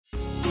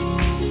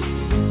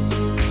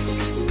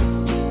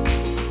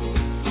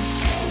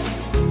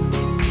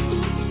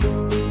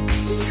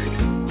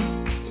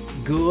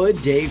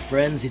Good day,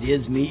 friends. It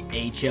is me,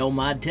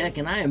 HLModTech,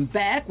 and I am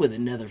back with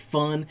another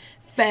fun,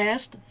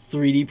 fast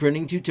 3D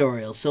printing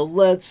tutorial. So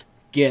let's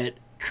get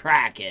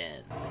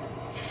cracking.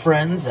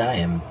 Friends, I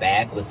am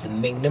back with the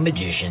Mingda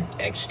Magician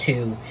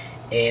X2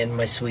 and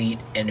my sweet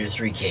Ender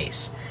 3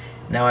 case.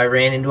 Now, I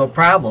ran into a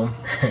problem.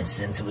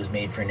 Since it was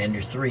made for an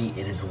Ender 3,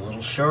 it is a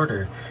little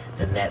shorter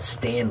than that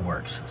stand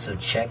works. So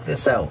check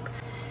this out.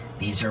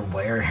 These are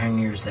wire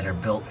hangers that are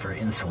built for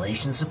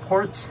insulation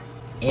supports,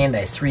 and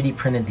I 3D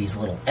printed these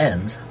little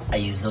ends. I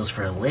use those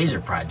for a laser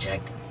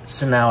project,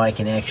 so now I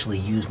can actually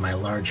use my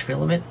large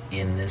filament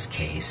in this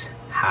case.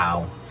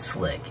 How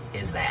slick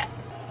is that?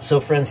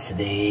 So friends,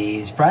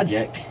 today's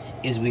project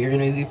is we are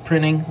going to be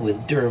printing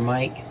with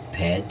Duramic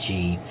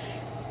Petg.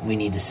 We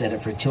need to set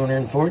it for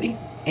 240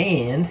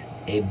 and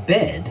a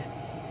bed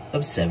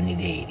of 70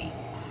 to 80.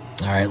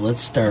 Alright,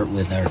 let's start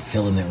with our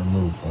filament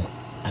removal.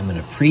 I'm going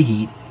to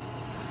preheat,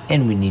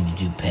 and we need to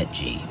do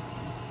Petg.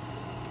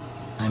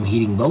 I'm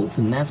heating both,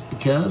 and that's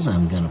because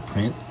I'm going to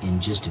print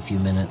in just a few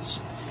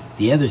minutes.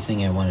 The other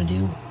thing I want to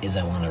do is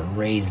I want to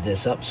raise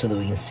this up so that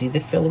we can see the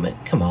filament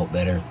come out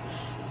better.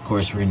 Of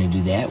course, we're going to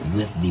do that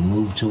with the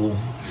Move tool.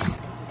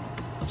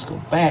 Let's go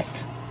back,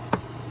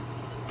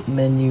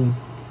 Menu,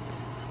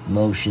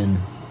 Motion,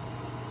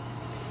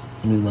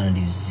 and we want to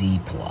do Z+.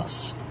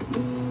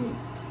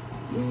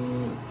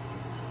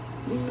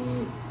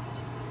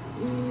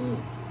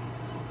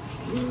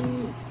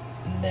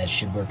 And that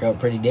should work out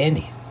pretty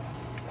dandy.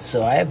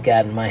 So I have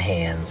gotten my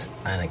hands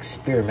on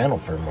experimental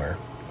firmware.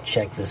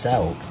 Check this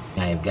out.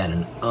 I have got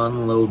an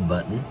unload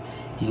button.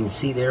 You can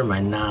see there my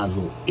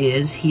nozzle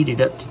is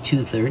heated up to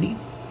 230.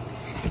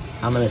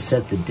 I'm going to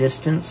set the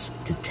distance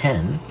to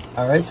 10.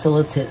 Alright, so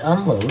let's hit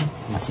unload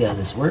and see how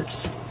this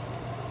works.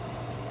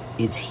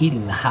 It's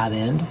heating the hot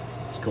end.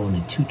 It's going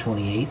to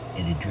 228.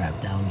 It had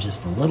dropped down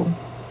just a little.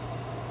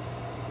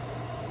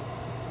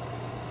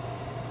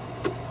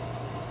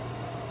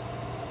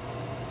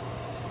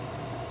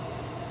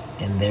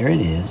 And there it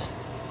is.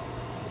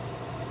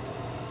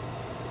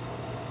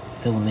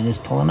 Filament is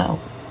pulling out.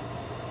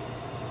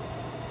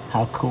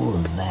 How cool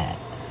is that?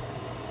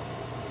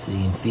 So you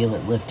can feel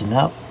it lifting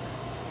up.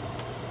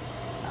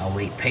 I'll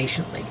wait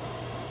patiently.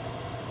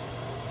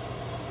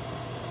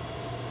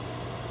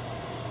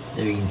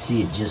 There you can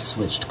see it just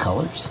switched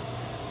colors.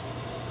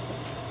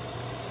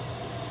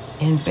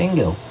 And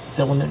bingo,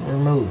 filament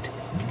removed.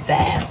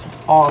 That's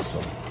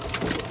awesome.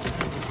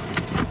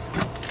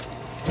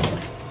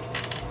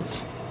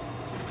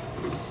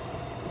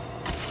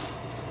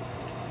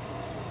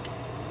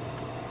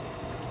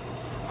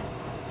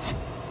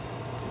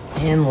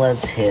 And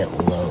let's hit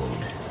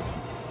load.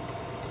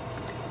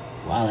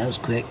 Wow, that was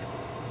quick.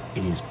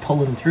 It is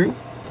pulling through.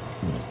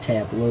 I'm going to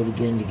tap load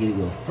again to get it to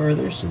go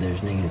further. So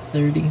there's negative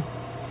 30.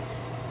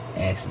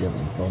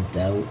 Accidentally bumped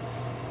out.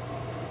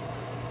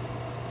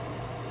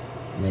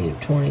 Negative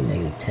 20,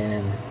 negative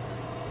 10.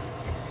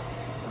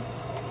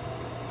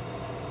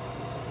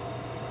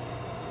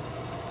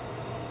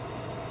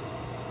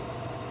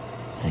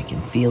 I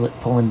can feel it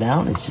pulling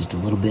down. It's just a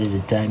little bit at a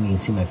time. You can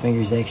see my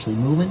fingers actually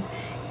moving.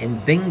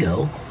 And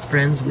bingo,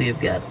 friends, we have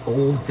got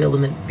old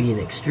filament being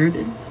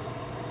extruded.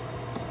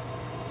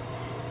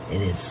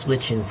 And it's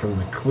switching from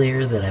the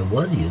clear that I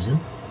was using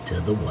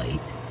to the white.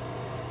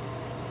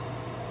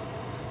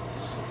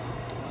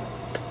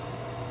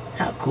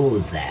 How cool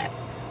is that?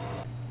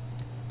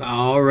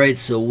 Alright,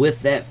 so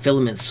with that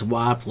filament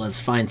swapped, let's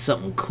find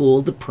something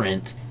cool to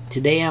print.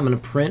 Today I'm going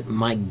to print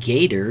my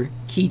Gator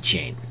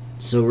keychain.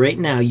 So right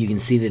now you can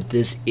see that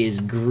this is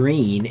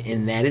green,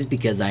 and that is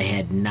because I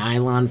had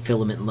nylon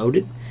filament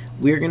loaded.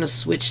 We're going to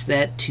switch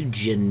that to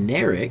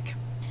generic,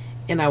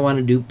 and I want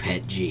to do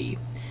Petg.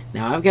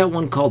 Now I've got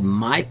one called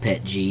My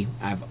Petg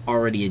I've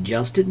already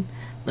adjusted.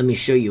 Let me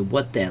show you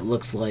what that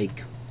looks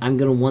like. I'm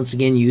going to once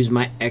again use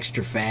my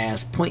extra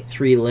fast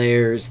 0.3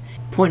 layers,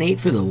 0.8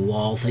 for the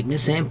wall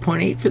thickness, and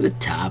 0.8 for the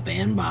top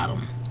and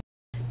bottom.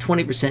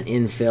 20%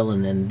 infill,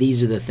 and then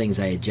these are the things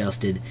I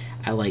adjusted.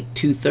 I like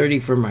 230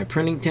 for my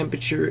printing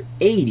temperature,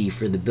 80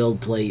 for the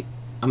build plate.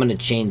 I'm going to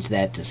change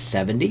that to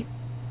 70.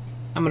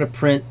 I'm going to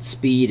print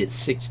speed at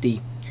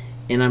 60,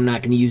 and I'm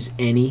not going to use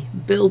any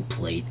build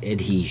plate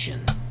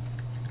adhesion.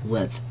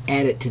 Let's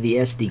add it to the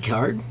SD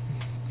card.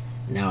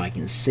 Now I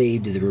can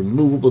save to the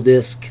removable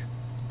disk.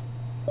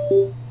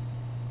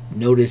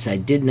 Notice I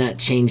did not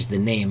change the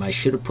name. I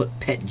should have put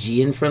Petg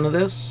in front of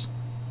this.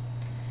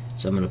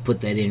 So I'm going to put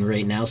that in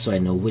right now so I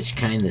know which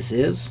kind this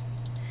is.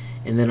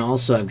 And then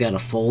also I've got a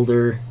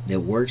folder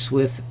that works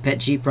with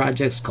Petg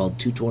projects called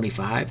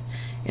 225,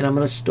 and I'm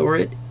going to store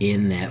it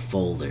in that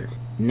folder.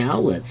 Now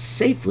let's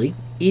safely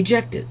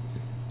eject it.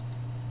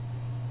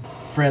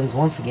 Friends,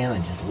 once again, I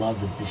just love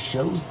that this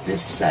shows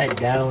this side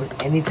down.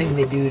 Anything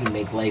they do to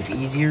make life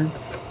easier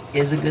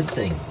is a good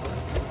thing.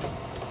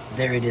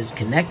 There it is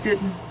connected.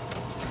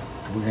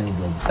 We're going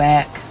to go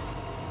back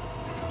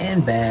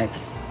and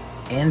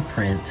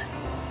print.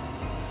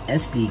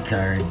 SD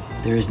card.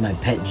 There's my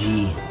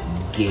Petg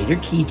Gator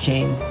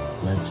keychain.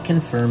 Let's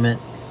confirm it.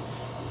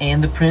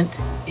 And the print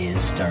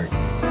is starting.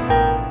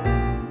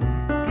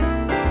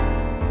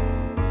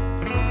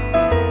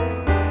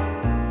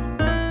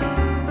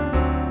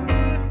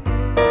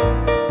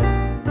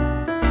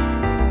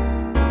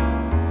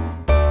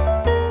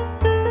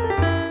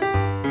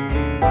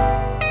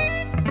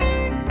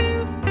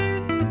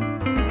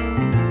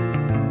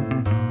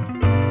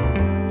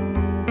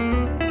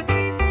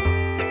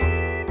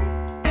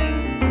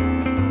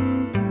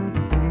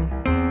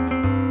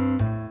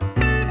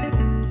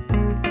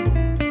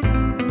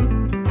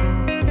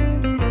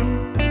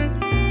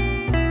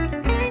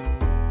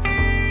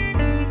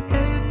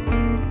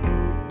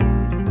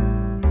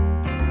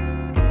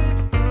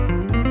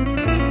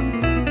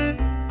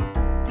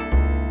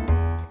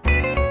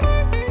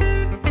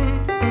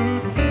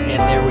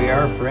 we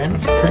are,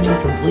 friends, printing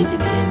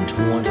completed in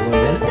 21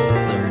 minutes,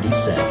 30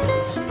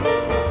 seconds.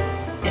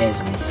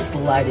 As we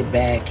slide it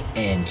back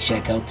and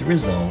check out the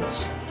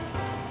results.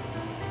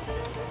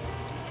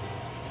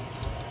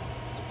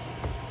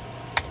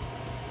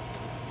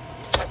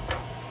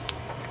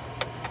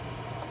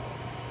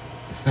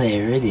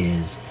 There it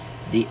is,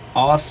 the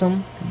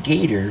awesome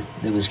Gator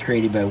that was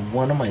created by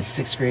one of my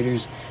 6th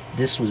graders.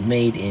 This was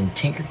made in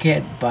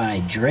Tinkercad by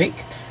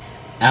Drake.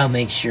 I'll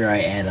make sure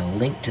I add a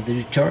link to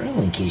the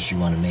tutorial in case you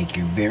want to make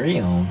your very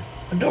own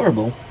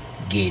adorable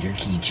Gator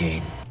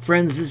keychain.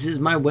 Friends, this is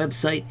my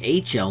website,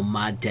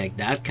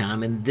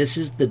 HLModTech.com, and this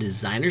is the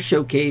designer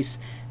showcase.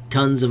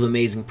 Tons of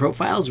amazing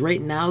profiles.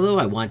 Right now, though,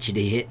 I want you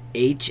to hit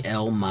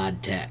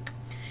HLModTech.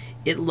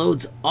 It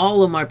loads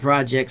all of my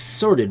projects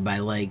sorted by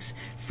likes.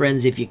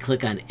 Friends, if you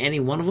click on any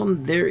one of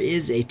them, there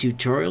is a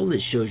tutorial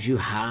that shows you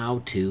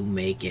how to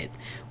make it.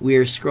 We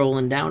are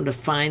scrolling down to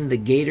find the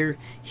Gator.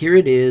 Here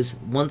it is.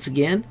 Once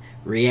again,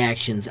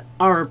 reactions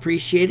are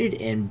appreciated,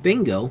 and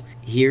bingo,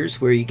 here's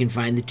where you can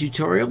find the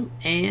tutorial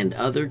and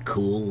other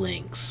cool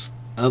links.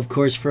 Of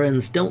course,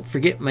 friends, don't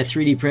forget my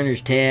 3D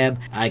printers tab.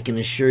 I can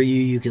assure you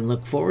you can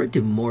look forward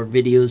to more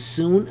videos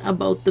soon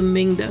about the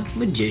Mingda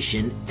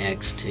Magician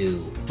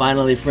X2.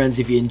 Finally, friends,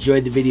 if you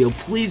enjoyed the video,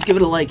 please give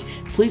it a like.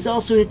 Please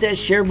also hit that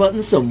share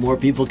button so more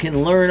people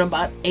can learn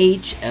about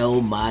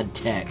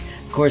HLModTech.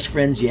 Of course,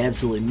 friends, you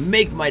absolutely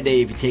make my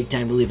day if you take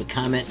time to leave a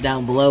comment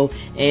down below.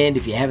 And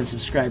if you haven't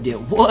subscribed yet,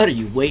 what are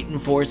you waiting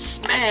for?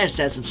 Smash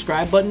that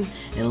subscribe button.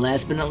 And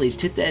last but not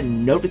least, hit that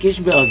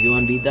notification bell if you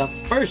want to be the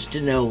first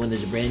to know when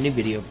there's a brand new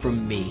video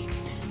from me,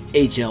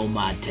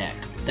 HLModTech.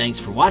 Thanks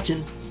for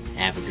watching.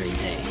 Have a great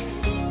day.